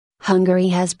Hungary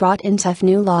has brought in tough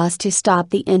new laws to stop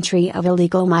the entry of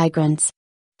illegal migrants.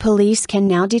 Police can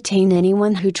now detain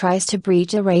anyone who tries to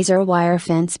breach a razor wire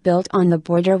fence built on the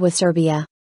border with Serbia.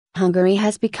 Hungary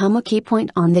has become a key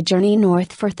point on the journey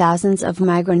north for thousands of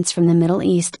migrants from the Middle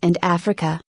East and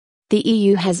Africa. The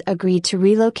EU has agreed to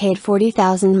relocate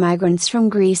 40,000 migrants from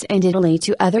Greece and Italy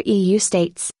to other EU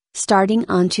states, starting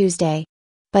on Tuesday.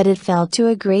 But it failed to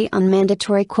agree on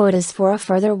mandatory quotas for a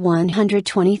further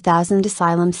 120,000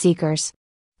 asylum seekers.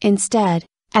 Instead,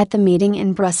 at the meeting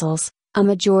in Brussels, a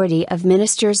majority of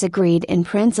ministers agreed in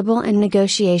principle and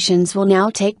negotiations will now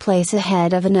take place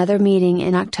ahead of another meeting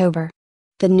in October.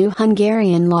 The new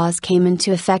Hungarian laws came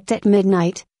into effect at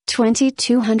midnight,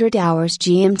 2200 hours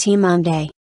GMT Monday.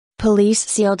 Police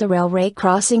sealed a railway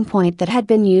crossing point that had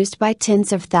been used by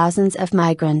tens of thousands of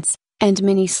migrants, and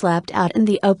many slept out in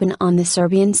the open on the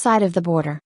Serbian side of the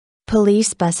border.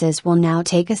 Police buses will now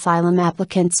take asylum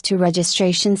applicants to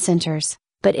registration centers,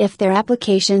 but if their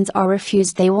applications are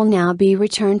refused they will now be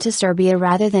returned to Serbia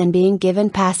rather than being given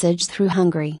passage through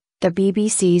Hungary, the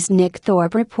BBC's Nick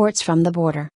Thorpe reports from the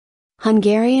border.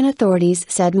 Hungarian authorities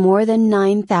said more than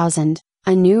 9,000,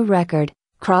 a new record,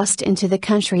 crossed into the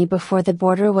country before the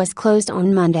border was closed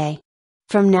on Monday.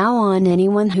 From now on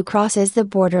anyone who crosses the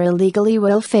border illegally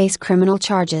will face criminal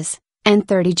charges, and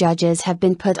 30 judges have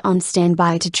been put on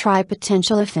standby to try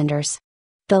potential offenders.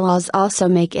 The laws also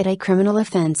make it a criminal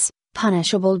offense,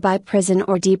 punishable by prison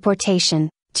or deportation,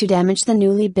 to damage the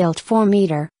newly built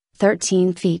 4-meter,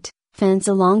 13 feet, fence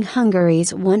along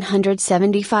Hungary's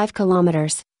 175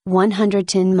 kilometers,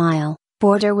 110-mile,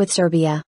 border with Serbia.